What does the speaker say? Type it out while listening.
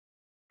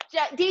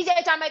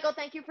DJ John Michael,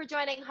 thank you for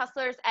joining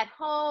Hustlers at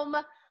Home.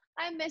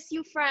 I miss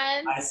you,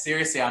 friend.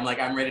 Seriously, I'm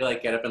ready to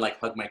like get up and like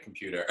hug my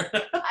computer.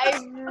 I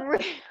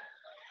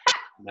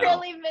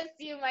really miss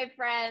you, my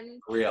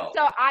friend. Real.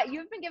 So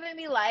you've been giving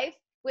me life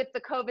with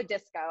the COVID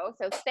disco.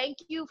 So thank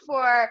you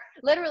for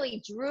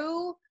literally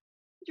Drew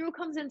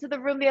comes into the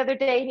room the other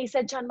day and he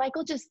said, John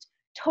Michael just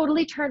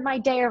totally turned my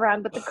day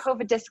around with the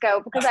COVID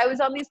disco because I was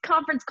on these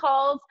conference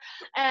calls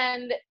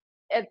and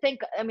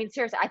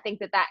seriously, I think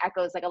that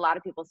echoes like a lot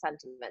of people's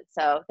sentiments.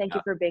 So thank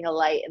you for being a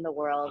light in the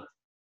world.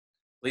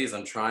 Please,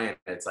 I'm trying.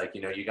 It's like,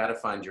 you got to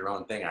find your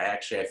own thing. I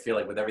feel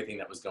like with everything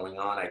that was going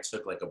on, I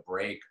took like a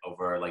break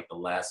over like the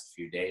last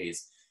few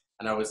days.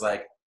 And I was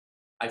like,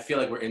 I feel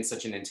like we're in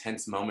such an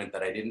intense moment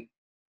that I didn't,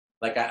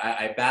 like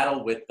I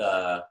battle with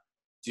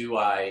do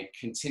I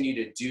continue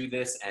to do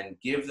this and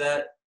give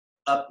that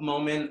up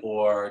moment,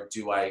 or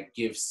do I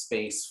give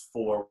space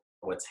for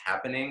what's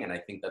happening? And I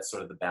think that's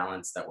sort of the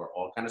balance that we're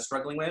all kind of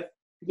struggling with.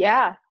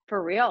 Yeah,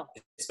 for real.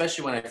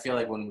 Especially when I feel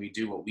like when we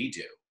do what we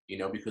do,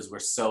 because we're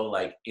so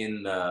like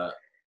in the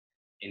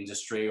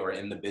industry or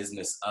in the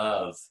business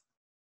of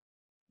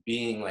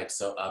being like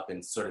so up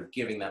and sort of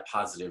giving that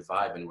positive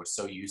vibe, and we're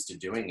so used to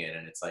doing it.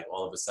 And it's like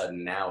all of a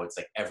sudden now it's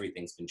like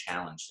everything's been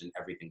challenged and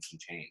everything's been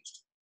changed.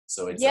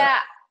 So it's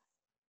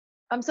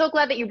I'm so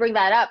glad that you bring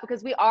that up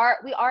because we are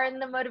in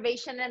the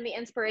motivation and the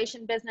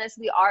inspiration business.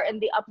 We are in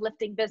the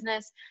uplifting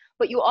business,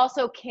 but you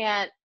also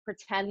can't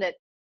pretend that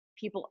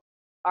people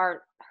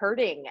aren't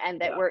hurting and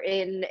that we're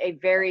in a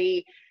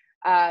very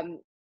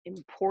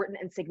important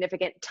and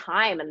significant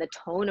time, and the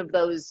tone of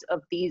the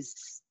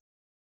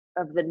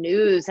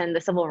news and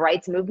the civil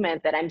rights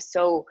movement that I'm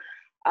so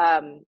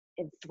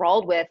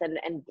enthralled with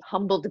and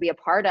humbled to be a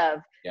part of.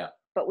 Yeah.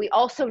 But we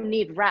also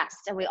need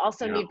rest, and we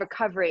also need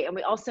recovery, and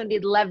we also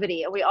need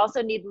levity, and we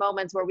also need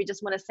moments where we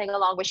just want to sing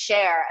along with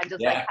Cher and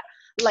just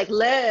like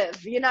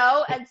live,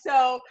 And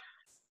so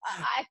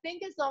I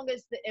think as long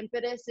as the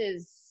impetus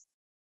is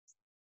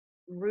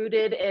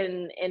rooted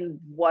in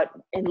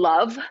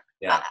love,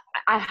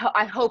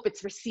 I hope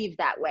it's received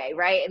that way,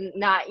 right? And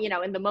not,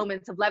 in the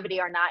moments of levity,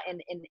 are not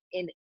in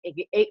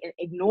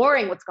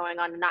ignoring what's going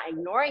on and not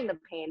ignoring the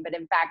pain, but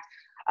in fact,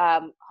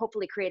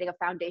 hopefully creating a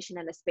foundation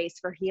and a space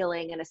for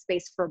healing and a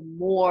space for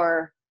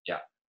more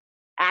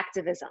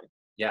activism.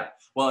 Yeah.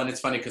 Well, and it's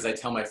funny because I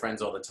tell my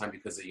friends all the time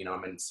because,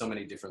 I'm in so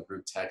many different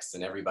group texts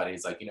and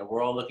everybody's like,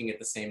 we're all looking at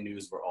the same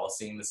news. We're all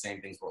seeing the same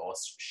things. We're all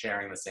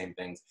sharing the same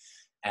things.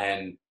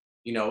 And,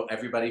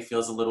 everybody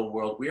feels a little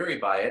world weary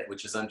by it,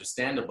 which is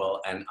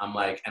understandable. And I'm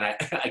like, and I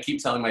keep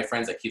telling my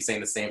friends, I keep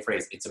saying the same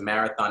phrase. It's a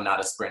marathon,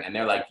 not a sprint. And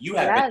they're like, you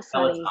have been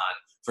Peloton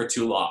for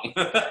too long.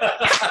 Like,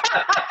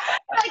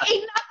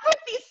 enough with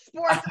these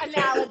sports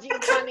analogies,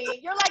 honey.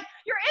 You're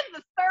in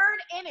the third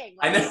inning.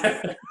 Like, I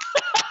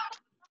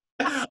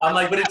know. I'm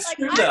like, but it's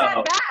true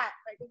though.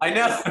 I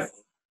know.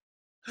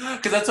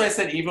 Because that's why I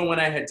said, even when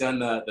I had done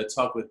the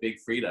talk with Big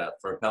Frida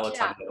for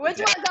Peloton. Which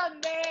was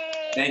amazing.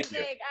 Thank you.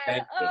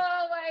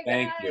 Oh my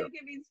God, it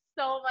gave me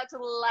so much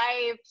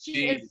life.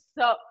 She is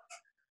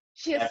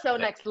so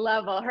next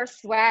level. Her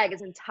swag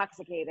is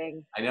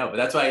intoxicating. I know, but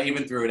that's why I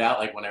even threw it out,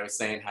 like when I was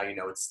saying how,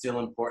 it's still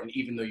important,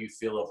 even though you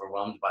feel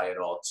overwhelmed by it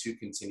all, to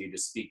continue to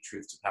speak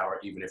truth to power,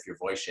 even if your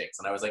voice shakes.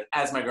 And I was like,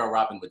 as my girl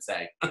Robin would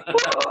say.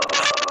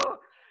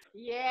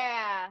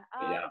 Yeah.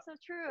 Oh, that's so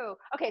true.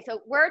 Okay,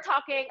 so we're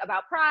talking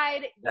about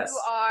pride. Yes. You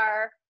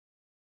are,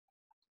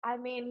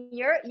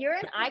 you're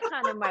an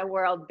icon in my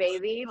world,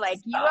 baby. Like,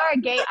 you are a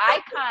gay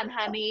icon,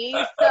 honey.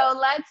 So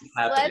let's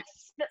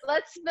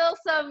spill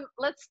some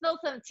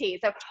tea.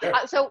 So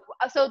sure.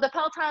 So the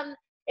Peloton.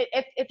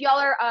 If y'all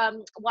are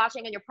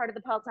watching and you're part of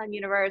the Peloton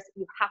universe,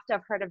 you have to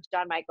have heard of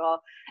John Michael,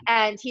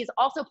 and he's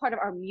also part of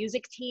our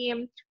music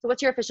team. So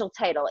what's your official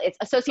title? It's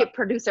Associate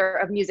Producer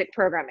of Music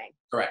Programming.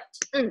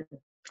 Correct.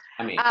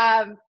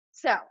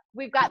 So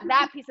we've got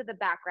that piece of the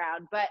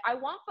background, but I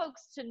want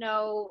folks to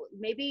know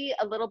maybe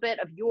a little bit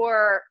of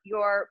your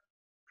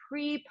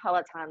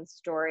pre-Peloton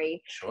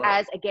story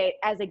as a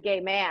gay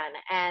man,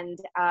 and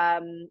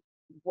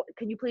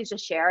can you please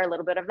just share a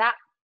little bit of that?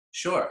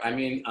 Sure.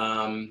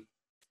 God,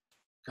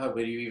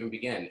 where do you even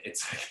begin?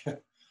 It's like,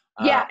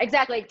 yeah,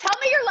 exactly. Tell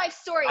me your life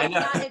story.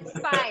 It's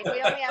fine. We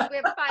have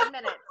 5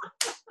 minutes.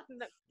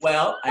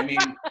 Well,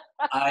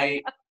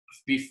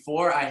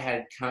 before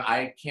I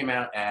came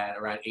out at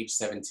around age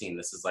 17.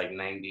 This is like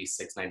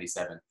 96,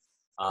 97.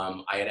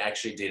 I had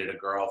actually dated a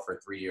girl for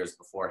 3 years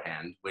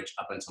beforehand, which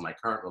up until my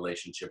current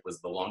relationship was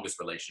the longest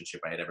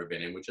relationship I had ever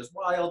been in, which is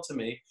wild to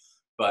me.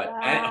 But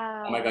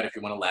oh my God, if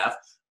you want to laugh,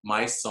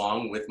 my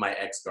song with my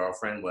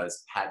ex-girlfriend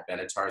was Pat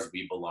Benatar's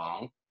We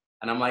Belong.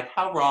 And I'm like,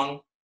 how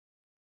wrong?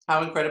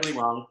 How incredibly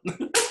wrong.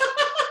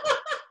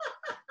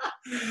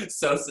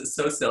 So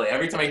silly.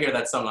 Every time I hear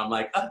that song, I'm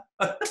like, I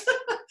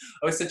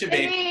was such a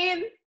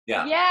baby.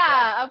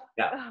 Yeah.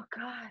 Oh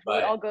God, we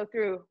all go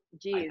through.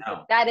 Geez,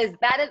 that's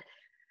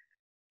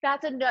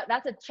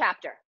a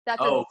chapter.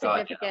 That's a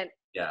significant.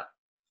 Yeah.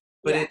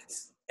 But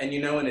it's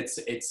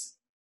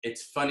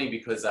funny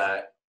because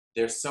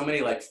there's so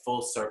many like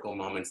full circle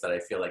moments that I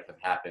feel like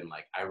have happened.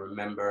 Like I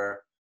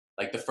remember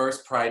Like the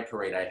first Pride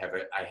parade I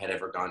had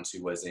ever gone to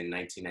was in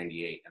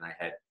 1998, and I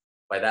had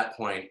by that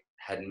point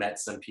had met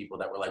some people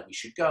that were like, we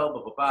should go,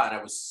 blah blah blah, and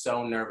I was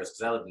so nervous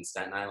because I lived in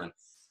Staten Island,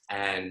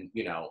 and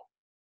you know,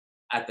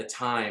 at the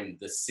time,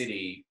 the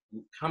city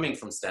coming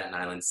from Staten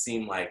Island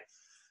seemed like,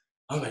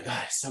 oh my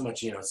God, so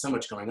much, you know, so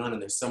much going on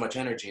and there's so much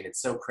energy and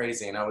it's so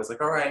crazy. And I was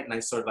like, all right. And I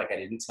sort of like, I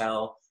didn't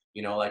tell,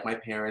 you know, like my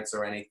parents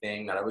or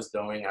anything that I was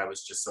going. I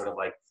was just sort of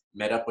like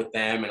met up with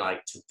them and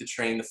like took the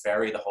train, the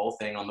ferry, the whole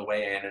thing on the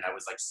way in. And I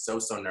was like, so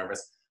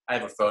nervous. I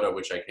have a photo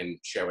which I can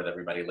share with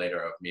everybody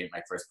later of me at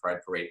my first Pride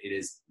parade. It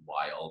is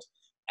wild.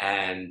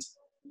 And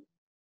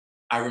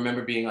I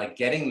remember being like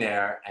getting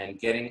there and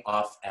getting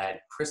off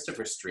at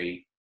Christopher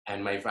Street.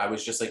 And I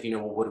was just like, you know,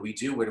 well, what do we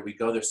do? Where do we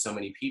go? There's so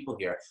many people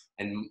here.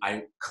 And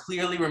I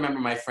clearly remember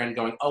my friend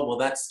going, oh, well,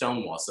 that's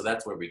Stonewall. So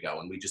that's where we go.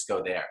 And we just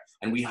go there.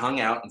 And we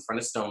hung out in front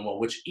of Stonewall,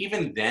 which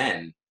even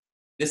then,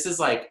 this is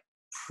like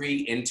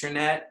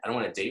pre-internet. I don't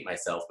want to date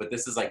myself, but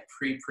this is like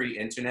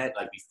pre-internet,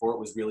 like before it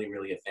was really,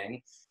 really a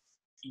thing.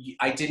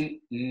 I didn't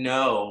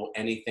know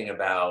anything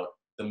about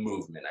the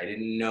movement. I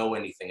didn't know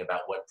anything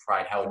about what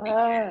Pride, how it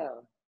began.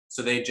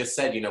 So they just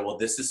said, you know, well,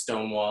 this is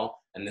Stonewall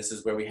and this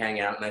is where we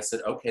hang out. And I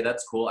said, okay,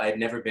 that's cool. I had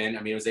never been,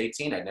 I mean, I was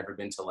 18. I'd never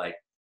been to like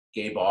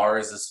gay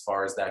bars as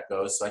far as that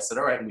goes. So I said,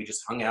 all right. And we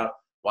just hung out,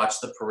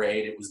 watched the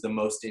parade. It was the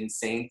most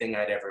insane thing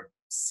I'd ever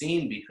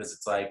seen because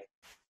it's like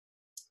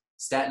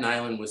Staten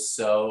Island was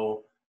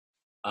so,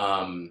 I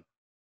don't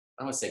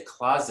want to say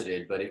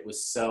closeted, but it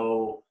was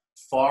so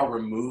far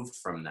removed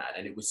from that.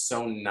 And it was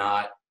so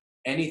not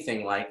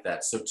anything like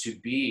that. So to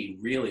be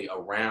really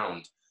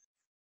around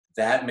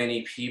that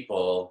many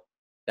people,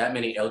 that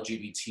many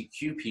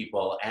LGBTQ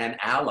people and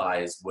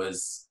allies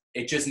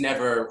it just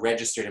never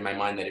registered in my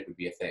mind that it would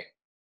be a thing,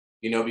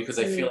 you know, because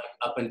I feel like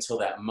up until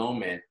that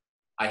moment,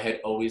 I had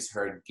always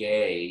heard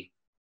gay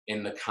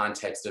in the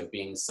context of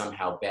being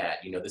somehow bad.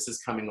 You know, this is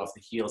coming off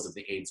the heels of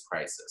the AIDS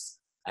crisis.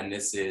 And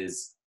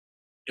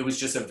it was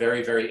just a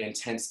very, very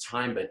intense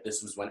time, but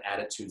this was when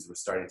attitudes were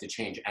starting to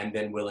change. And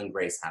then Will and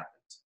Grace happened.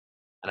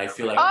 And I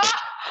feel like,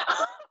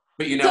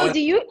 but you know. So do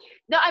you,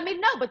 no, I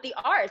mean, no, but the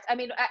arts, I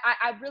mean,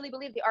 I really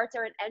believe the arts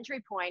are an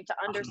entry point to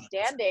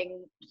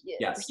understanding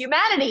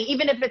humanity,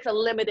 even if it's a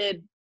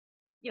limited,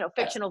 you know,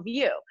 fictional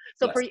view.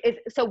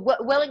 So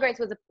Will and Grace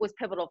was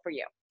pivotal for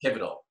you.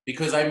 Pivotal.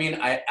 Because I mean,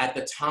 at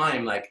the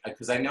time, like,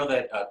 because I know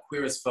that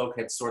Queer as Folk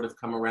had sort of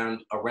come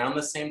around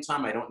the same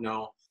time. I don't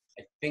know.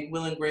 I think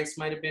Will and Grace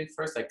might have been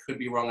first. I could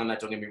be wrong on that,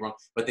 don't get me wrong.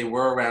 But they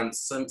were around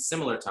some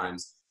similar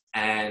times.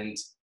 And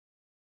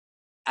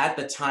at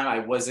the time, I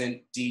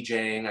wasn't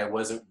DJing. I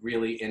wasn't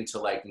really into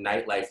like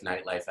nightlife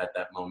at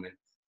that moment.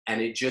 And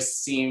it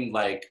just seemed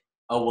like,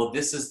 oh, well,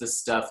 this is the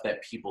stuff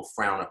that people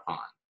frown upon.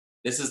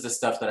 This is the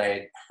stuff that I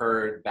had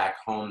heard back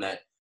home that,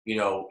 you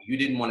know, you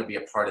didn't want to be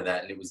a part of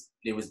that. And it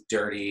was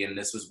dirty and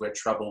this was where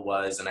trouble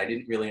was. And I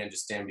didn't really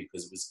understand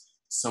because it was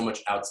so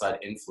much outside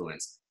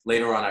influence.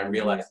 Later on, I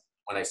realized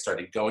when I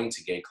started going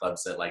to gay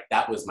clubs that like,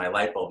 that was my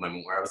light bulb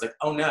moment where I was like,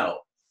 oh no,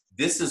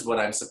 this is what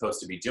I'm supposed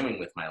to be doing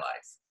with my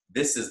life.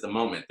 This is the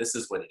moment. This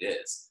is what it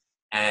is.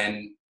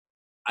 And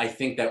I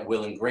think that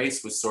Will and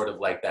Grace was sort of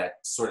like that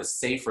sort of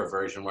safer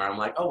version where I'm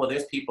like, oh, well,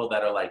 there's people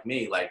that are like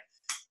me. Like,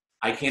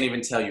 I can't even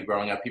tell you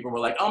growing up, people were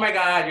like, oh my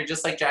God, you're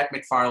just like Jack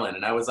McFarlane.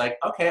 And I was like,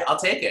 okay, I'll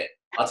take it.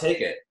 I'll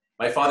take it.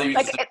 My father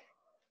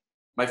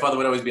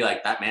would always be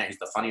like, that man, he's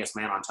the funniest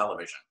man on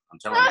television. I'm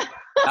telling you.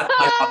 Not that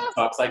my father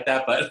talks like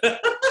that, but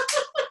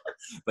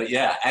but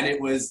yeah. And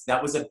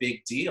that was a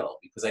big deal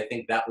because I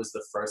think that was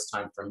the first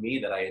time for me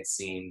that I had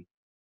seen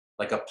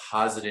like a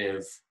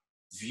positive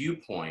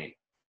viewpoint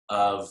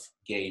of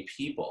gay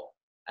people.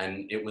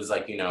 And it was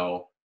like, you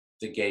know,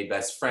 the gay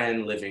best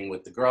friend living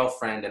with the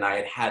girlfriend. And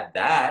I had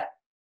that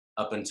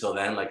up until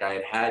then. Like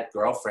I had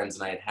girlfriends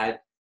and I had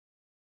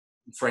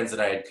friends that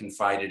I had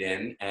confided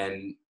in.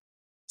 And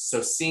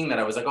so seeing that,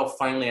 I was like, oh,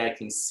 finally I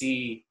can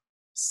see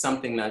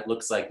something that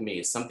looks like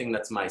me, something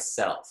that's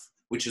myself,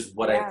 which is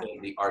what I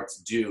think the arts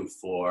do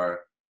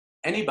for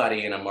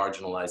anybody in a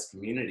marginalized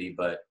community.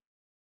 But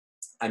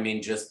I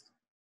mean, just,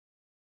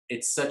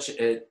 it's such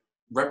a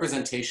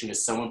representation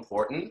is so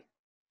important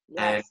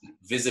and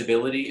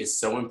visibility is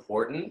so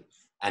important.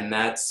 And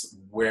that's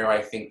where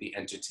I think the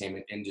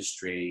entertainment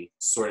industry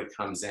sort of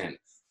comes in,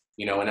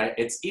 you know, and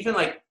it's even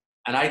like,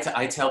 and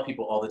I tell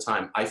people all the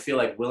time, I feel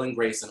like Will and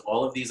Grace and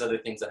all of these other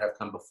things that have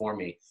come before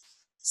me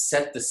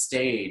set the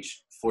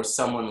stage for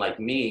someone like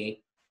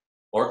me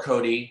or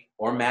Cody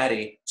or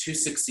Maddie to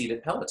succeed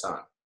at Peloton.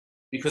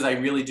 Because I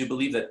really do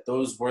believe that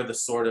those were the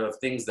sort of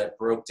things that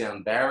broke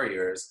down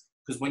barriers.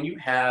 Because when you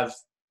have,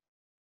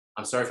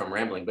 I'm sorry if I'm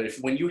rambling, but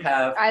when you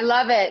have, I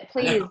love it,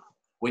 please.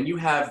 When you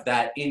have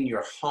that in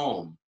your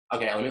home,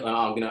 okay, I'm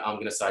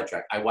gonna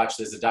sidetrack.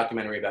 There's a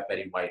documentary about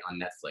Betty White on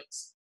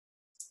Netflix.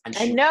 And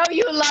I know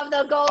you love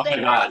the Golden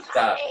Girls. Oh my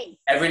God,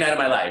 every night of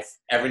my life.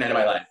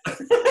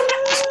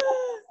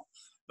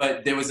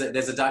 But there's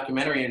a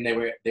documentary and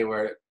they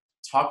were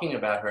talking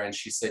about her and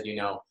she said, you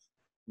know,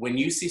 when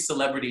you see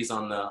celebrities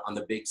on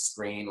the big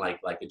screen, like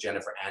a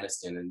Jennifer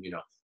Aniston and, you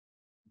know,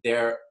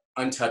 they're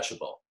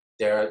untouchable.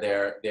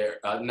 they're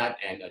not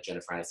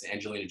Jennifer Aniston,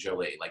 Angelina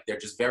Jolie. Like they're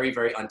just very,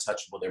 very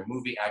untouchable. They're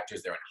movie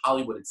actors. They're in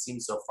Hollywood. It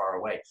seems so far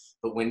away.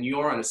 But when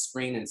you're on a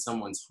screen in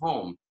someone's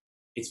home,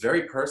 it's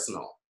very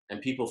personal,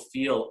 and people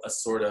feel a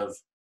sort of,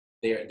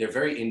 they're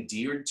very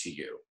endeared to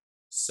you.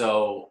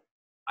 So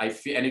I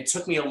feel, and it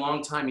took me a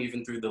long time,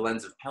 even through the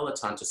lens of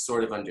Peloton, to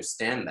sort of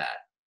understand that,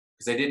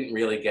 because I didn't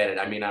really get it.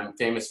 I mean, I'm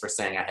famous for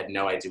saying I had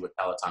no idea what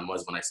Peloton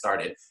was when I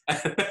started.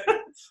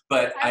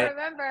 But I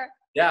remember.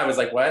 Yeah, I was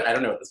like, what? I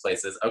don't know what this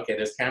place is. Okay,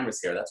 there's cameras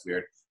here. That's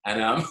weird.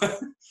 And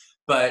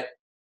but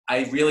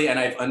I really, and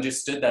I've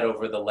understood that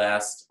over the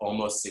last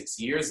almost 6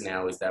 years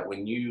now, is that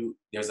when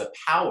there's a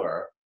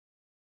power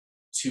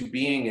to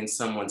being in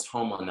someone's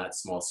home on that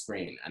small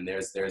screen, and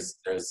there's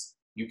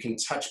you can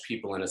touch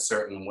people in a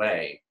certain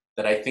way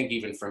that I think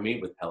even for me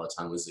with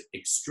Peloton was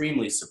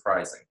extremely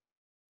surprising.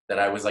 That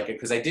I was like,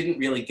 because I didn't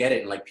really get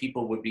it, and like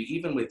people would be,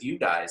 even with you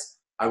guys,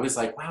 I was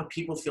like, wow,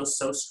 people feel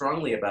so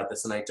strongly about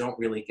this, and I don't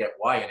really get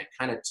why. And it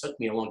kind of took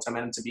me a long time.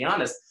 And to be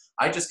honest,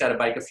 I just got a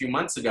bike a few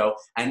months ago,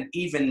 and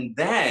even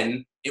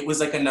then, it was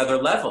like another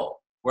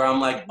level where I'm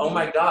like, oh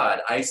my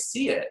God, I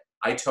see it.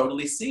 I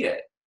totally see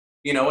it.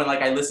 You know, and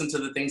like I listen to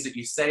the things that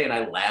you say, and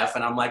I laugh,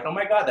 and I'm like, oh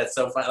my God, that's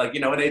so fun. Like, you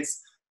know, and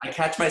I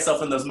catch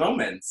myself in those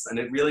moments, and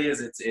it really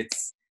is.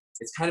 It's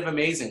kind of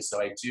amazing. So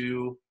I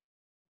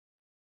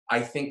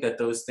think that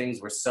those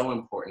things were so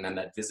important, and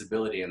that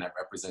visibility and that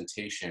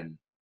representation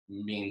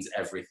means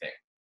everything.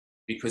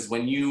 Because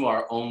when you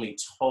are only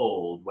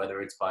told,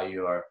 whether it's by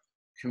your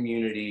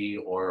community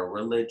or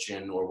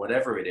religion or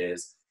whatever it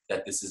is,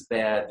 that this is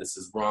bad, this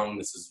is wrong,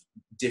 this is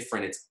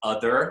different, it's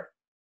other,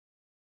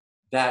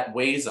 that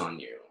weighs on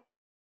you.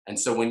 And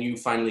so when you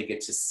finally get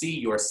to see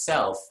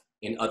yourself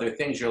in other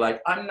things, you're like,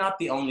 I'm not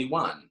the only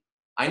one.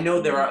 I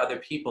know there are other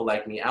people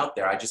like me out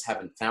there. I just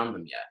haven't found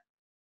them yet.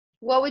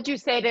 What would you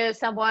say to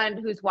someone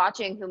who's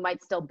watching who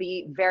might still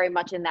be very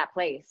much in that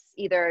place,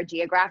 either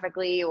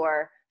geographically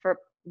or for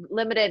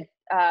limited,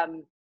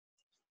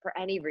 for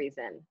any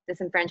reason,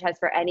 disenfranchised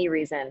for any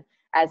reason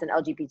as an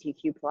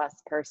LGBTQ plus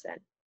person?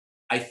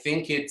 I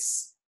think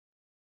it's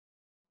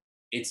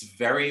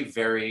very,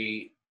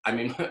 very, I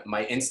mean,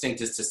 my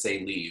instinct is to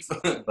say leave,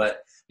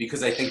 but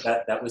because I think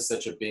that was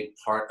such a big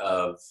part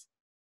of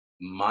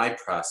my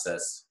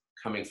process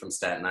coming from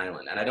Staten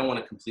Island. And I don't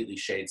want to completely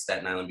shade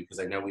Staten Island, because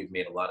I know we've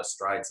made a lot of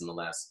strides in the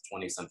last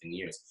 20 something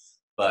years.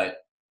 But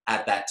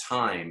at that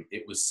time,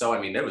 it was so, I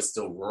mean, there was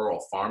still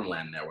rural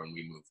farmland there when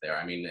we moved there.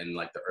 I mean, in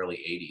like the early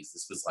 80s,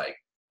 this was like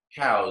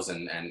cows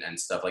and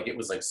stuff. Like it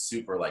was like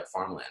super like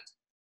farmland.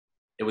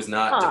 It was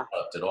not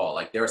developed at all.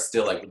 Like there's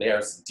still like,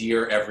 there's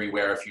deer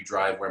everywhere if you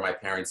drive where my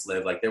parents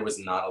live. Like there was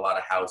not a lot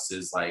of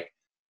houses. Like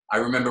I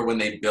remember when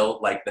they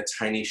built like the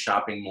tiny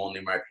shopping mall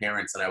near my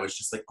parents, and I was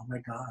just like, oh my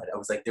God. I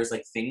was like, there's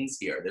like things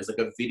here. There's like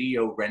a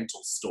video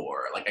rental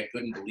store. Like I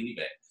couldn't believe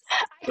it.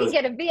 I can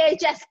get a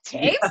VHS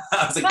tape.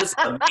 I was like, this is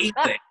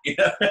amazing. You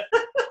know?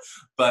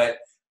 But,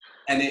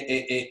 and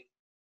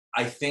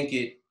I think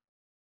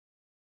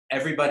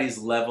everybody's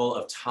level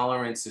of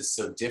tolerance is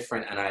so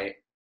different. And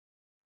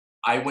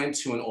I went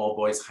to an all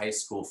boys high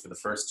school for the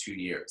first 2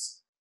 years.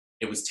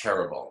 It was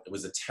terrible. It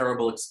was a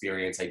terrible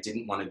experience. I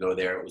didn't want to go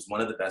there. It was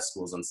one of the best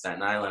schools on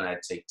Staten Island. I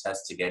had to take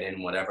tests to get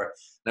in, whatever.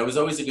 And I was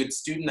always a good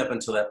student up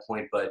until that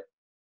point. But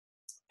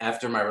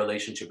after my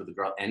relationship with the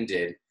girl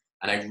ended,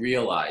 and I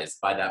realized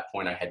by that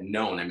point I had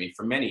known, I mean,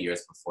 for many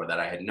years before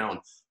that I had known,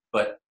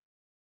 but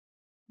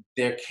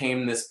there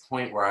came this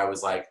point where I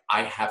was like,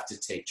 I have to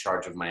take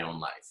charge of my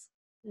own life.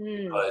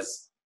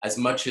 Because as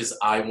much as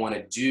I want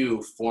to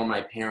do for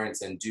my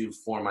parents and do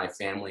for my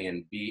family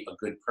and be a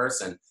good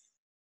person,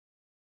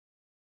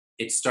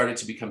 it started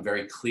to become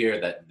very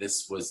clear that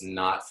this was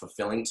not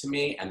fulfilling to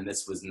me, and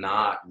this was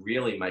not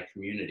really my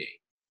community.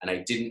 And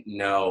I didn't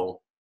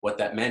know what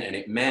that meant. And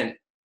it meant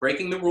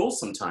breaking the rules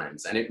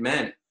sometimes. And it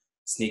meant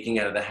sneaking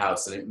out of the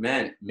house. And it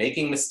meant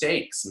making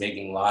mistakes,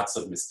 making lots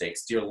of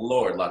mistakes. Dear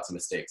Lord, lots of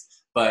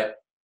mistakes. But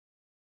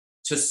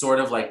to sort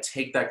of like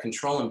take that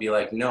control and be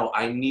like, no,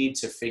 I need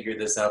to figure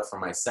this out for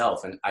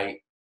myself. And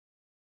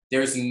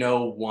there's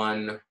no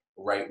one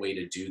right way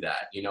to do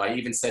that. You know, I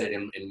even said it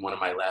in one of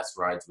my last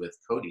rides with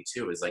Cody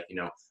too, is like, you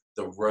know,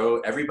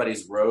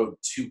 everybody's road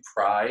to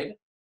pride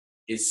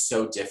is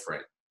so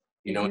different,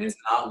 you know, and it's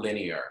not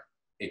linear.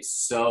 It's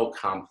so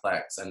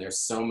complex, and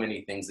there's so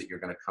many things that you're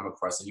going to come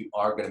across, and you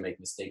are going to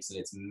make mistakes, and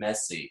it's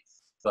messy.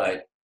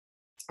 And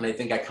I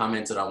think I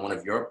commented on one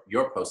of your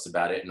posts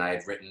about it, and I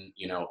had written,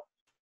 you know,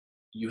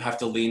 you have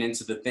to lean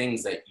into the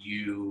things that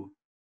you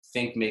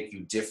think make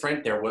you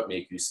different. They're what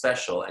make you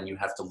special, and you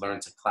have to learn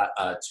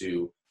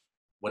to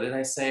what did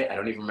I say? I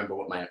don't even remember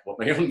what my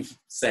own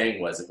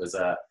saying was. It was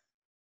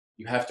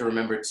you have to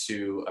remember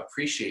to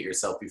appreciate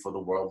yourself before the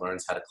world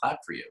learns how to clap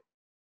for you.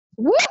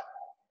 Woo!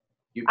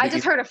 I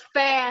just heard a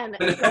fan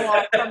go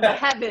off from the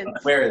heavens.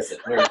 Where is it?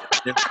 There's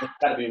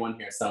got to be one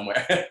here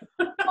somewhere.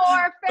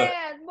 More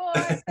fans.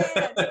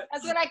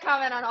 That's what I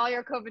comment on all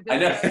your COVID. I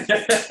know.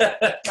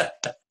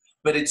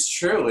 But it's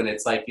true, and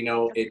it's like, you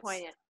know, That's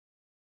poignant.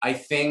 I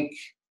think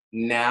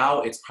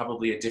now it's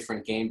probably a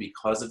different game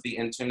because of the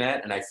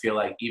internet. And I feel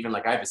like even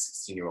like I have a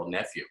 16-year-old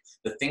nephew,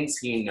 the things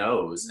he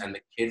knows and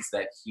the kids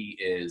that he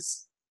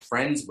is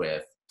friends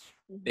with,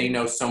 they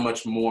know so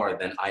much more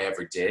than I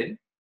ever did.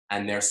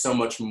 And they're so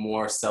much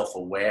more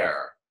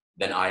self-aware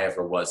than I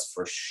ever was,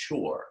 for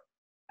sure.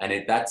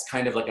 And that's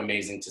kind of like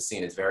amazing to see,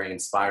 and it's very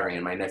inspiring.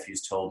 And my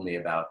nephew's told me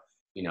about,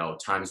 you know,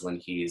 times when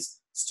he's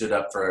stood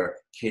up for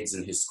kids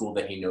in his school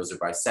that he knows are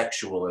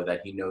bisexual, or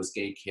that he knows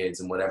gay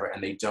kids and whatever,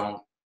 and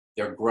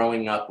they're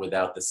growing up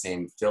without the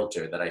same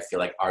filter that I feel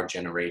like our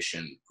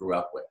generation grew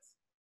up with.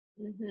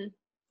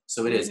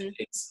 So it is,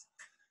 it's,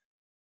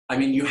 I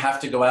mean, you have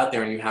to go out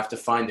there and you have to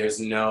find, there's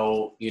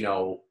no, you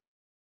know,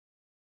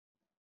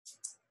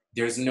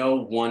 there's no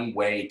one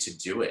way to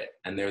do it.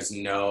 And there's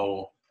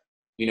no,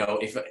 you know,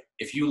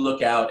 if you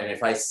look out and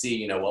if I see,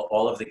 you know, well,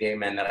 all of the gay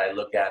men that I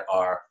look at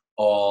are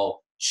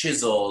all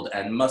chiseled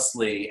and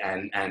muscly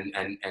and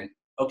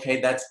okay,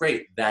 that's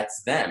great.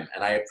 That's them.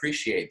 And I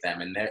appreciate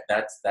them. And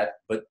that's that,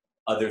 but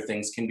other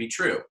things can be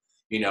true,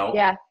 you know?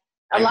 Yeah.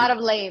 A lot of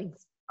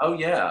lanes. Oh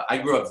yeah. I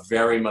grew up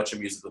very much a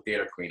musical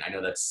theater queen. I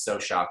know that's so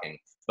shocking,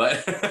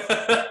 but,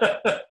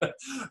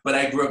 but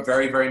I grew up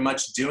very, very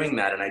much doing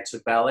that. And I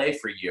took ballet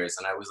for years,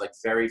 and I was like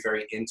very,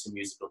 very into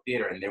musical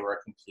theater, and they were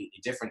a completely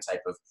different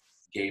type of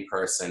gay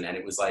person. And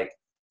it was like,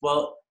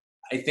 well,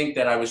 I think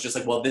that I was just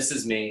like, well, this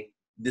is me.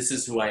 This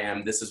is who I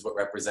am. This is what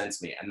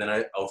represents me. And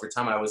then over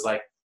time, I was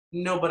like,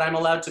 no, but I'm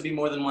allowed to be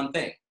more than one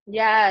thing.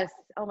 Yes.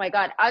 Oh my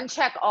God.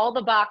 Uncheck all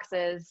the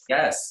boxes.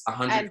 Yes.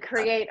 100%. And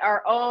create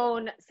our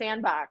own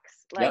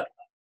sandbox. Like,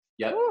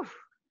 yep.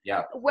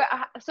 Yeah.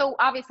 So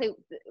obviously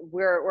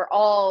we're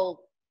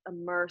all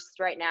immersed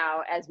right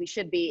now, as we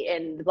should be,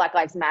 in the Black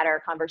Lives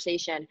Matter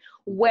conversation.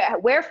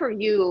 Where for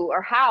you,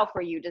 or how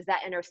for you, does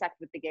that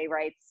intersect with the gay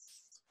rights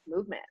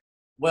movement?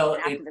 Well,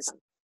 it's,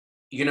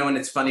 you know, and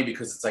it's funny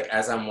because it's like,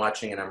 as I'm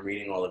watching and I'm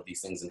reading all of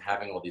these things and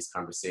having all these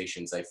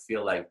conversations, I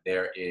feel like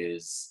there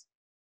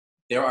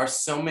are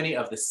so many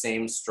of the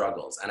same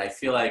struggles. And I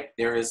feel like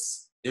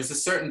there's a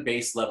certain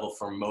base level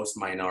for most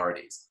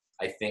minorities.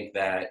 I think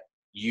that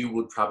you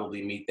would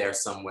probably meet there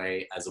some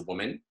way as a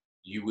woman.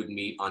 You would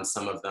meet on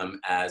some of them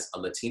as a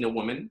Latina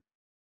woman.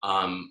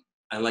 And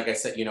like I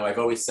said, you know, I've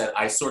always said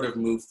I sort of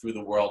move through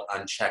the world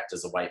unchecked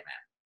as a white man.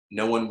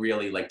 No one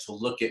really, like, to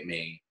look at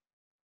me,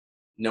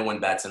 no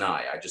one bats an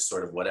eye. I just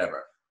sort of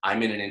whatever.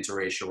 I'm in an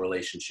interracial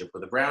relationship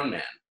with a brown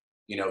man.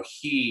 You know,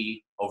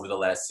 he, over the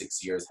last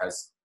 6 years,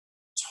 has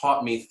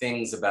taught me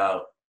things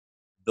about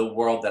the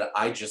world that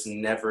I just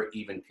never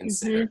even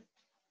considered.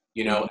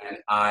 You know,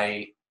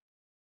 and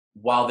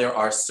while there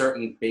are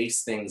certain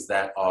base things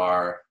that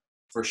are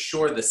for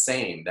sure the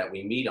same that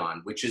we meet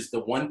on, which is the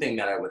one thing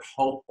that I would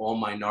hope all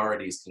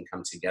minorities can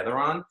come together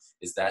on,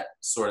 is that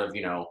sort of,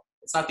 you know,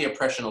 it's not the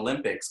oppression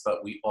Olympics,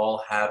 but we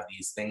all have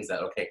these things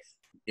that, okay,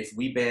 if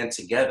we band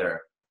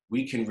together,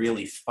 we can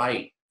really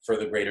fight for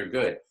the greater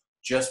good.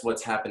 Just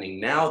what's happening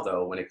now,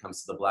 though, when it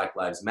comes to the Black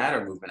Lives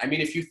Matter movement, I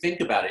mean, if you think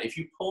about it, if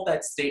you pull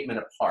that statement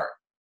apart,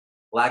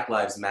 Black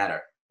Lives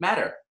Matter,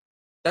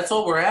 that's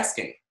all we're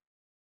asking.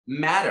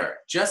 Matter,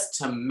 just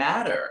to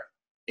matter,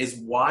 is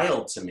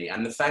wild to me.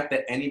 And the fact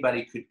that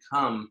anybody could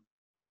come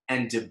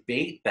and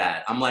debate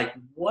that, I'm like,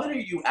 what are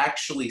you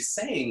actually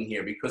saying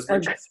here? Because we're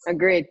just,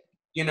 agreed.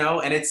 You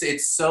know, and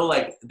it's so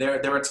like,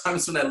 there are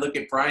times when I look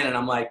at Brian and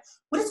I'm like,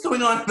 what is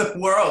going on in the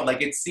world?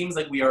 Like, it seems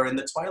like we are in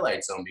the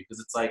Twilight Zone, because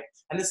it's like,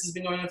 and this has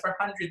been going on for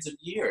hundreds of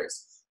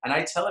years. And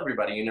I tell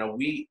everybody, you know,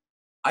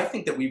 I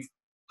think that we've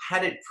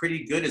had it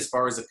pretty good as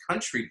far as a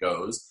country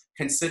goes,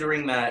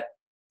 considering that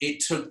it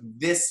took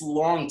this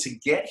long to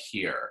get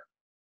here,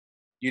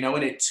 you know,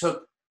 and it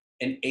took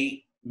an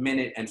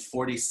 8-minute and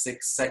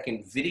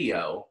 46-second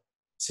video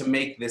to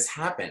make this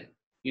happen,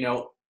 you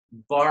know,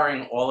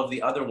 barring all of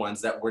the other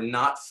ones that were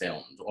not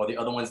filmed, or the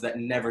other ones that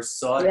never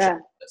saw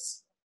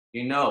justice.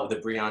 You know, the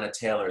Breonna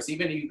Taylors,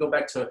 even if you go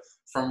back to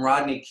from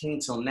Rodney King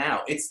till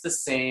now, it's the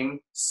same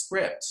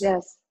script.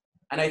 Yes.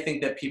 And I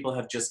think that people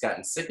have just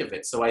gotten sick of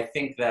it. So I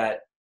think that,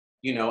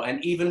 you know,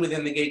 and even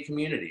within the gay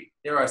community,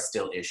 there are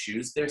still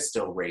issues. There's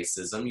still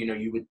racism. You know,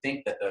 you would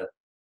think that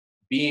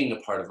being a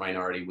part of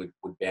minority would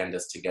band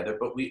us together,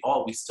 but we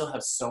still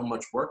have so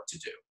much work to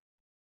do.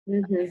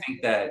 I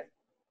think that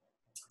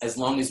as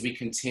long as we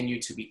continue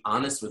to be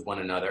honest with one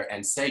another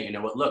and say, you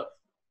know what, look,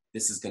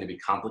 this is going to be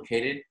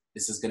complicated.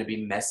 This is going to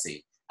be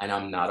messy. And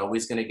I'm not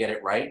always going to get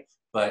it right,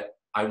 but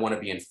I want to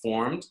be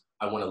informed.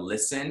 I want to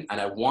listen. And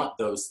I want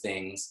those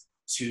things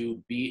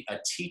to be a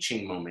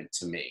teaching moment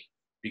to me.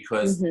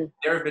 Because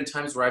there have been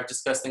times where I've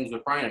discussed things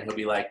with Brian and he'll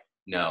be like,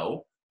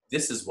 no,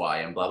 this is why,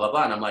 and blah, blah,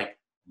 blah. And I'm like,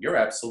 you're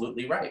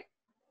absolutely right.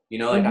 You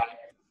know, like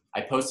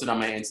I posted on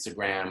my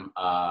Instagram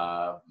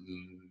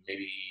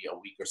maybe a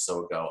week or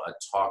so ago, a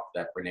talk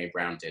that Brene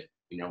Brown did.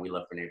 You know, we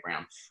love Brene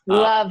Brown.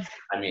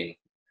 I mean,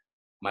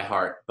 my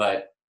heart.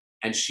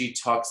 And she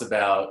talks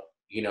about,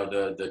 you know,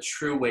 the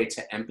true way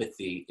to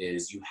empathy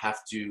is you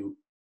have to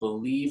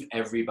believe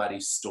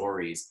everybody's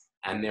stories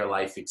and their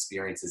life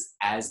experiences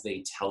as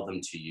they tell them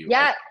to you.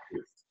 Yeah.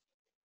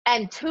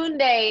 And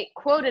Tunde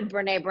quoted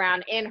Brene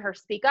Brown in her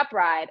Speak Up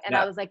ride. And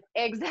Yeah. I was like,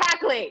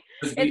 exactly.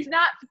 It's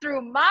not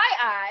through my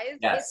eyes,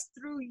 it's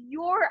through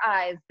your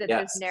eyes that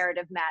this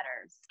narrative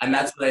matters. And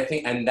that's what I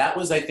think. And that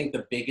was, I think,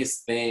 the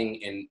biggest thing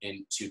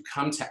in to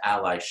come to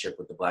allyship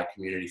with the Black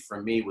community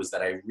for me, was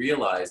that I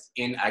realized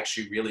in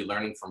actually really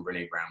learning from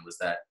Brene Brown was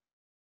that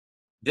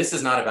this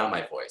is not about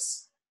my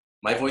voice.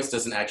 My voice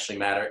doesn't actually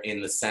matter,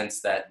 in the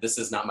sense that this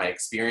is not my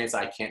experience.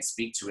 I can't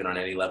speak to it on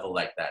any level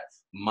like that.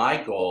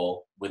 My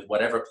goal with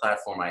whatever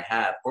platform I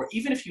have, or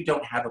even if you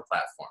don't have a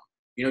platform,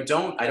 you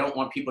know, I don't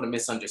want people to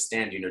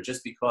misunderstand, you know,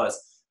 just because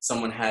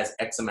someone has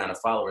X amount of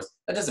followers,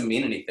 that doesn't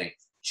mean anything.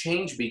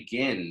 Change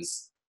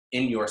begins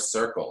in your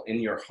circle, in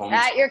your home.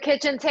 At your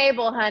kitchen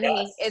table,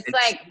 honey. Yes, it's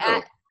like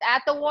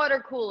at the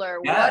water cooler.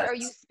 Yes. What are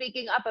you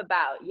speaking up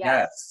about?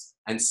 Yes.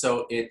 And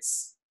so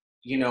it's,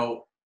 you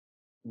know,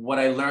 what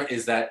I learned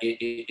is that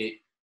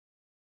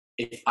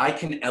if I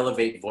can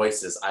elevate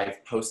voices,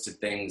 I've posted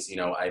things, you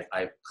know,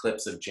 I've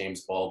clips of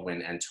James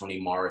Baldwin and Toni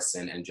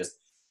Morrison, and just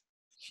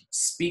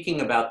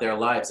speaking about their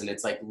lives. And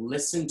it's like,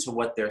 listen to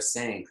what they're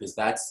saying, because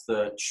that's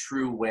the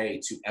true way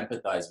to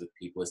empathize with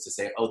people, is to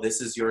say, oh, this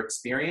is your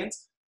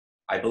experience.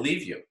 I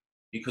believe you,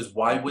 because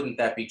why wouldn't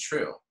that be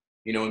true?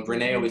 You know, and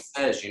Brene always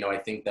says, you know, I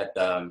think that,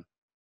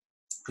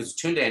 because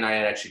Tunde and I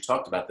had actually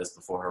talked about this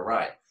before her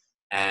ride.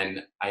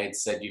 And I had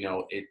said, you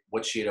know,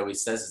 what she had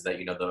always says is that,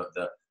 you know,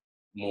 the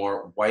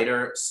more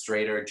whiter,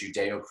 straighter,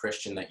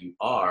 Judeo-Christian that you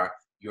are,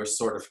 you're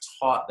sort of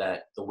taught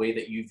that the way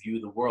that you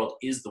view the world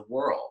is the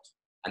world.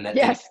 And that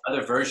the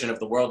other version of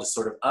the world is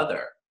sort of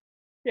other.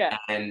 Yeah.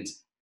 And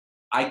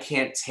I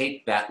can't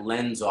take that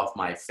lens off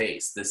my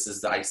face.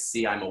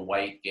 I'm a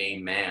white gay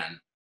man,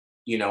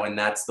 you know, and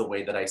that's the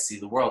way that I see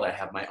the world. I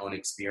have my own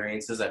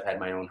experiences. I've had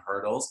my own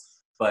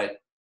hurdles. But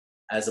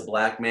as a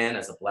Black man,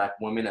 as a Black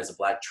woman, as a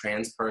Black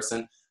trans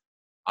person,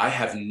 I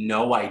have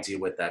no idea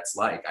what that's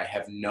like. I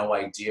have no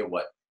idea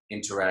what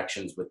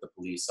interactions with the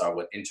police are,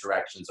 what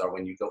interactions are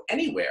when you go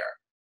anywhere,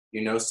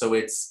 you know? So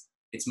it's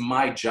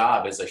my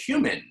job as a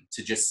human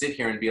to just sit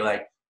here and be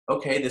like,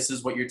 okay, this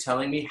is what you're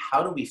telling me.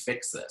 How do we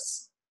fix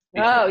this?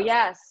 Because, oh,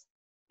 yes.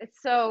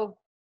 It's so,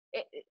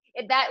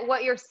 that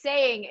what you're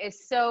saying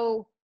is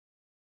so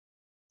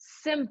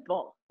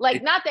simple.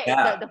 Like, not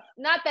that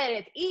not that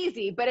it's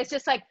easy, but it's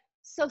just like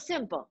so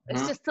simple.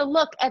 It's just to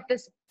look at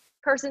this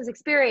person's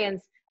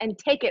experience and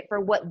take it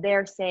for what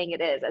they're saying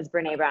it is, as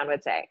Brene Brown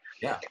would say.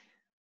 Yeah.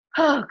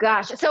 Oh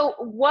gosh. So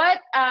what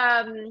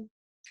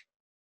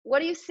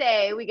do you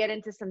say we get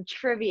into some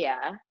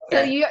trivia?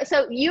 Okay.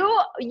 So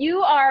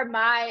you are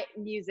my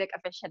music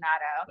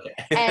aficionado,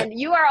 and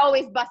you are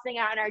always busting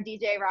out in our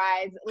DJ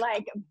rides.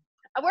 Like,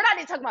 we're not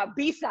even talking about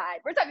B-side.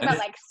 We're talking about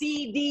like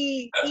C,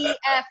 D, E,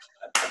 F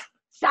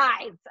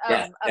sides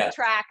of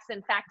tracks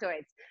and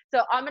factoids.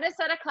 So I'm going to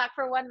set a clock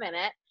for 1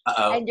 minute,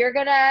 and you're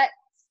going to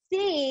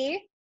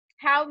see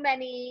how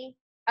many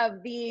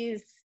of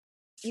these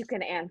you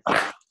can answer.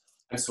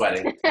 I'm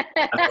sweating.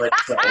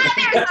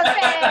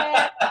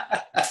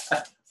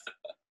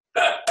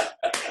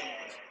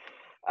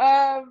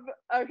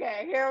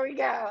 Okay, here we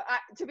go.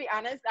 To be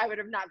honest, I would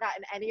have not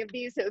gotten any of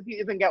these. So if you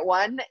even get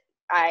one,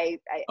 I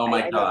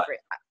God.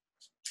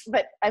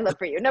 But I live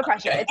for you. No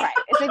pressure. Okay. It's fine.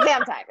 It's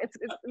exam time. It's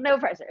no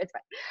pressure. It's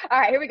fine. All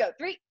right, here we go.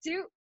 3,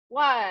 2,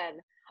 1.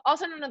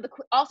 Also known as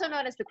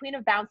the Queen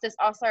of Bounce, this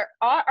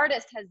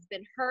artist has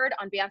been heard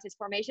on Beyonce's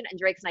Formation and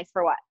Drake's Nice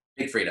for What?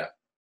 Big Frida.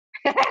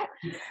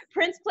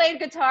 Prince played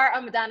guitar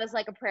on Madonna's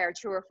Like a Prayer.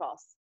 True or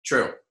false?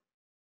 True.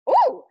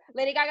 Ooh,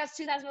 Lady Gaga's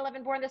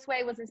 2011 Born This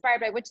Way was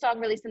inspired by which song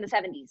released in the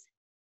 70s?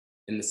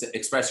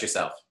 Express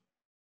Yourself.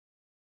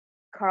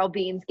 Carl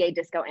Bean's gay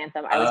disco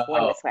anthem, I Was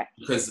Born This Way.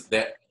 Because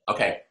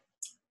okay.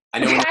 I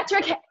know.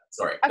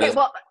 Sorry. Okay,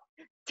 well,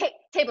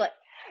 table it.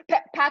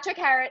 Patrick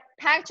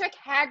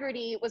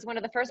Haggerty was one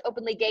of the first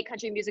openly gay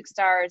country music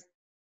stars,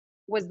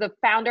 was the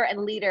founder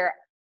and lead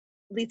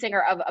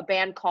singer of a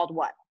band called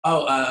what?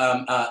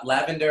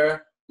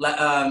 Lavender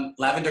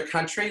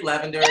Country?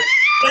 Lavender.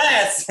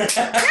 Yes!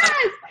 Yes!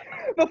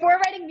 Before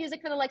writing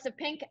music for the likes of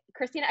Pink,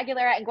 Christina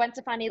Aguilera, and Gwen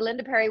Stefani,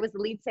 Linda Perry was the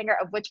lead singer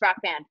of which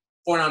rock band?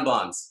 4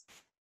 Non-Blondes.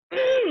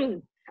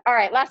 All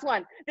right, last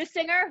one. The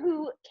singer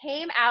who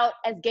came out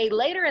as gay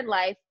later in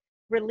life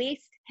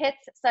released hits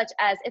such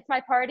as It's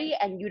My Party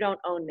and You Don't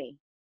Own Me.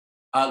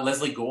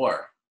 Leslie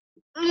Gore.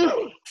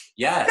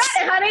 Yes.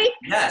 Got it, honey.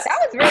 Yes. That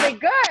was really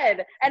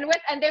good.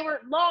 And they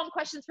were long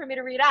questions for me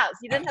to read out, so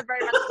you didn't have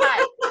very much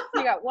time. So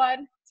you got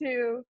 1,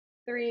 2,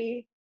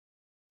 3,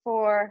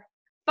 4,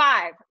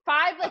 5.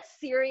 5 like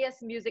serious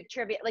music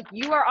trivia. Like,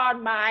 you are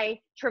on my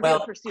Trivial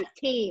Pursuit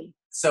team.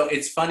 So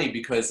it's funny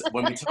because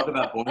when we talk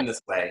about Born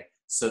This Way,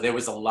 so there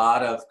was a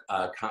lot of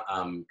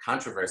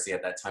controversy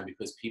at that time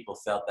because people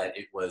felt that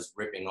it was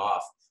ripping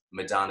off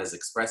Madonna's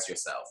Express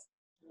Yourself.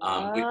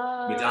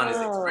 Madonna's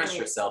Express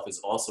Yourself is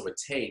also a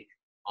take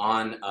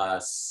on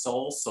a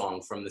soul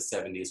song from the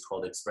 70s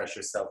called Express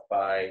Yourself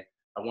by,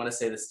 I want to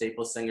say the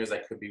Staple Singers. I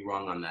could be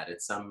wrong on that.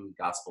 It's some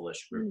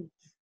gospel-ish group.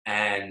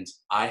 And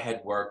I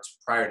had worked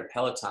prior to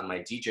Peloton. My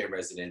DJ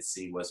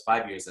residency was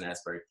 5 years in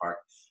Asbury Park.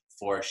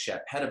 for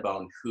Shep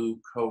Pettibone, who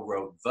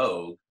co-wrote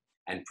Vogue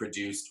and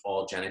produced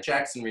all Janet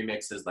Jackson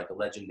remixes, like a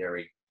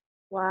legendary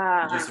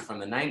Wow. producer from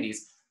the 90s.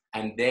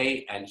 And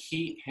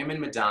him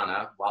and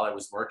Madonna, while I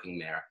was working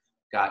there,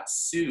 got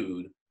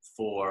sued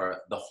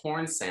for the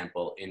horn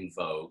sample in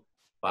Vogue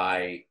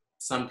by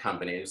some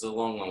company. It was a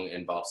long, long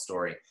involved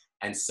story.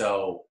 And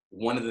so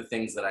one of the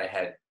things that I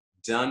had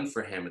done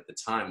for him at the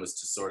time was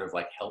to sort of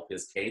like help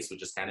his case,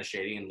 which is kind of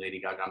shady, and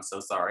Lady Gaga, I'm so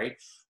sorry,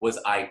 was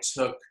I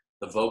took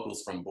the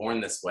vocals from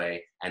Born This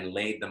Way and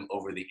laid them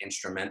over the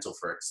instrumental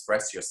for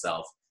Express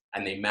Yourself,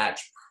 and they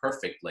match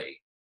perfectly.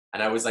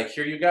 And I was like,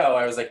 here you go.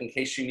 I was like, in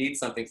case you need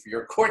something for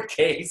your court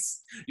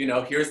case, you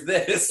know, here's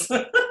this.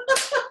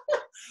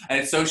 And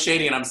it's so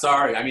shady, and I'm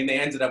sorry. I mean, they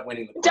ended up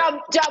winning the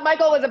court. John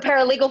Michael was a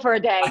paralegal for a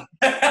day.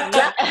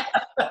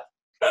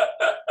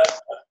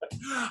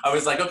 I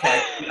was like,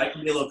 okay, I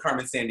can be a little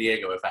Carmen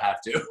Sandiego if I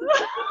have to.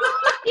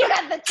 You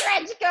got the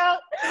trench coat.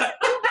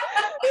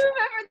 You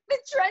remember the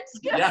trench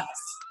coat? Yes.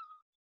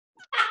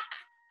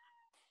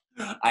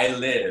 I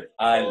live.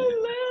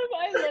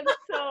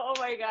 So, oh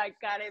my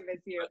God, I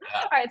miss you. All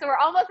right, so we're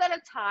almost out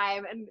of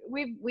time, and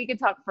we could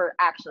talk for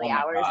actually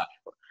hours.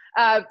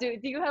 Do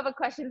you have a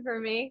question for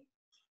me?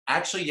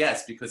 Actually,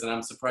 yes, because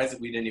I'm surprised that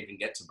we didn't even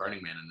get to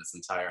Burning Man in this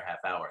entire half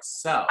hour.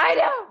 So I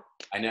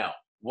know.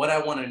 What I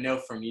want to know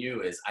from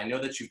you is, I know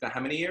that you've got,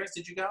 how many years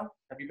did you go?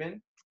 Have you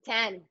been?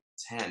 10.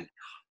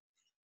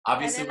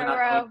 Obviously, we're not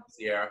going this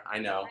year. I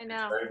know. I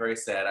know. It's very, very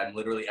sad. I'm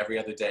literally every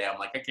other day, I'm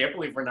like, I can't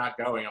believe we're not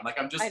going. I'm like,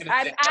 I'm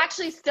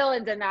actually still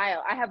in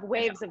denial. I have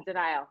waves of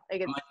denial. I'm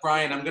like,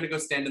 Brian, I'm going to go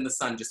stand in the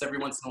sun. Just every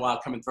once in a while,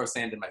 come and throw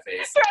sand in my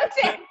face. Throw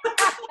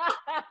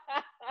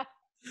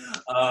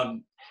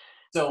sand.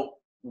 So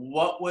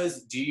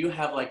do you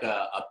have like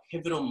a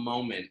pivotal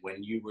moment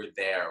when you were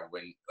there,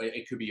 when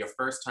it could be your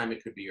first time,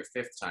 it could be your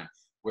fifth time,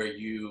 where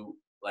you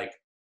were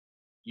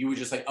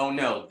just like, oh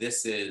no,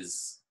 this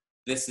is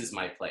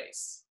my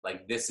place.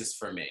 Like, this is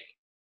for me.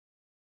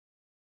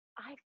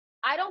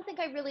 I don't think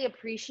I really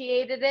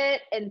appreciated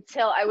it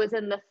until I was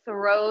in the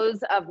throes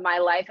of my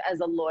life as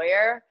a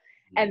lawyer.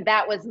 And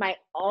that was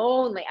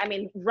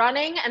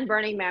running and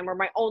Burning Man were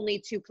my only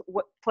two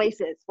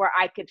places where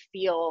I could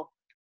feel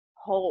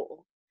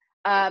whole.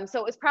 So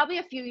it was probably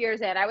a few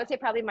years in, I would say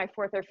probably my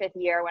fourth or fifth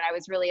year, when I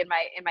was really in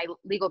my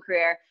legal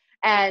career.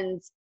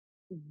 And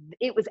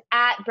it was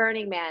at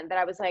Burning Man that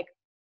I was like,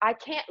 I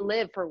can't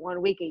live for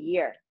 1 week a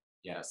year.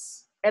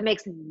 Yes. It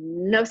makes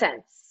no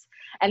sense.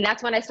 And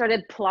that's when I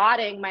started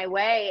plotting my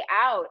way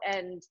out.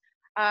 And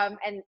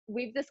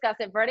we've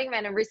discussed at Burning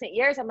Man in recent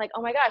years. I'm like,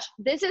 oh my gosh,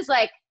 this is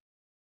like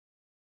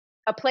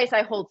a place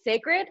I hold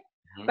sacred,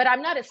 but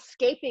I'm not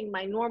escaping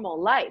my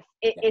normal life.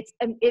 It's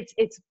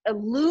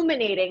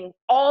illuminating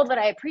all that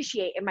I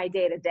appreciate in my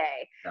day to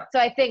day. So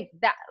I think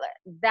that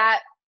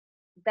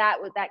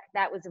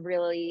was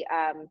really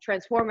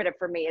transformative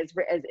for me,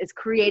 is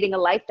creating a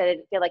life that I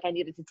didn't feel like I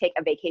needed to take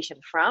a vacation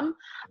from,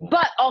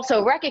 but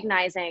also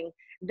recognizing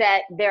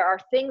that there are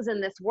things in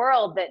this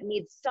world that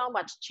need so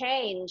much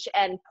change.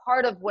 And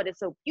part of what is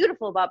so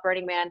beautiful about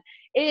Burning Man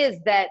is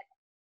that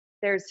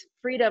there's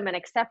freedom and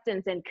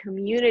acceptance and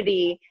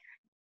community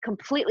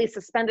completely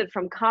suspended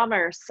from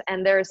commerce.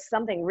 And there's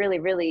something really,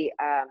 really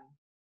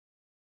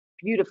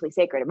beautifully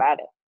sacred about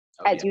it,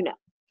 as you know.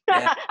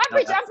 Yeah,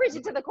 I'm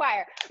preaching to the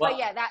choir. Well, but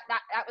yeah, that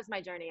was my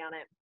journey on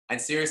it. And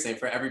seriously,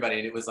 for everybody,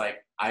 and it was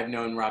like, I've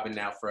known Robin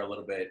now for a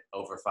little bit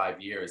over 5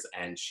 years,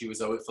 and she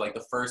was always, for like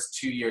the first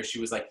 2 years, she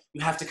was like,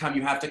 you have to come.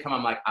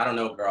 I'm like, I don't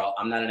know, girl.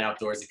 I'm not an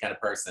outdoorsy kind of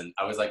person.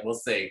 I was like, we'll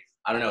see.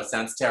 I don't know. It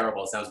sounds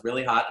terrible. It sounds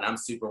really hot, and I'm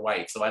super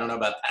white, so I don't know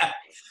about that.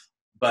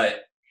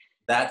 But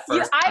that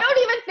first I don't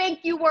even think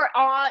you were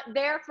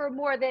there for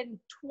more than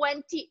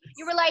 20.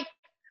 You were like,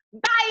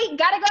 bye,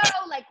 gotta go.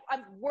 Like a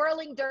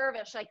whirling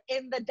dervish, like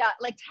in the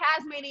like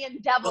Tasmanian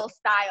devil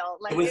style.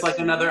 Like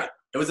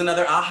it was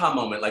another aha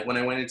moment. Like when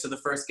I went into the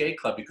first gay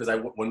club, because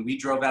when we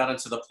drove out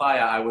into the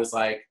playa, I was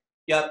like,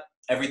 yep,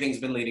 everything's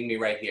been leading me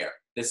right here.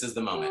 This is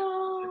the moment.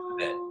 Oh.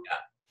 This is it. Yeah.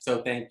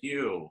 So thank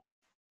you.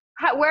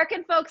 Where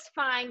can folks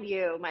find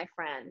you, my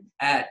friend?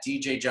 At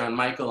DJ John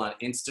Michael on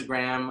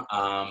Instagram.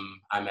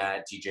 I'm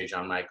at DJ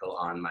John Michael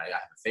I have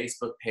a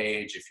Facebook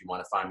page. If you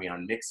want to find me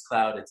on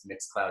Mixcloud, it's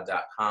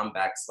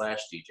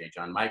mixcloud.com/DJ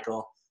John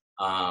Michael.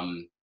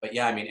 But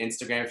yeah, I mean,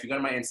 Instagram, if you go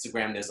to my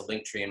Instagram, there's a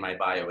link tree in my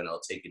bio, and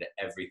it'll take you to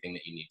everything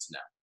that you need to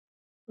know.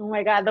 Oh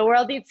my God, the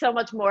world needs so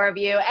much more of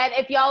you. And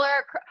if y'all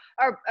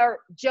are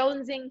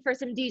jonesing for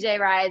some DJ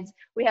rides,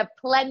 we have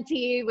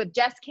plenty with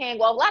Jess King.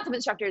 Well, lots of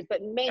instructors,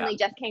 but mainly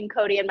Jess King,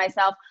 Cody, and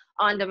myself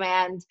on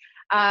demand.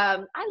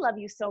 I love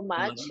you so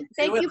much.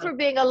 Thank you for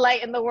being a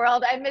light in the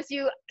world. I miss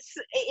you.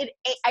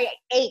 I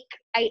ache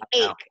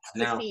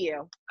to see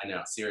you. I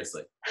know,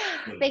 seriously.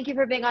 Thank you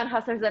for being on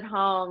Hustlers at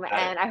Home.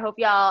 And I hope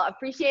y'all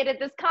appreciated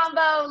this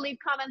combo. Leave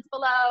comments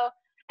below.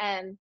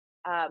 And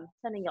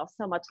sending y'all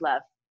so much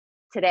love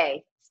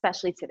today,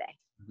 especially today.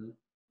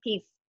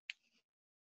 Peace.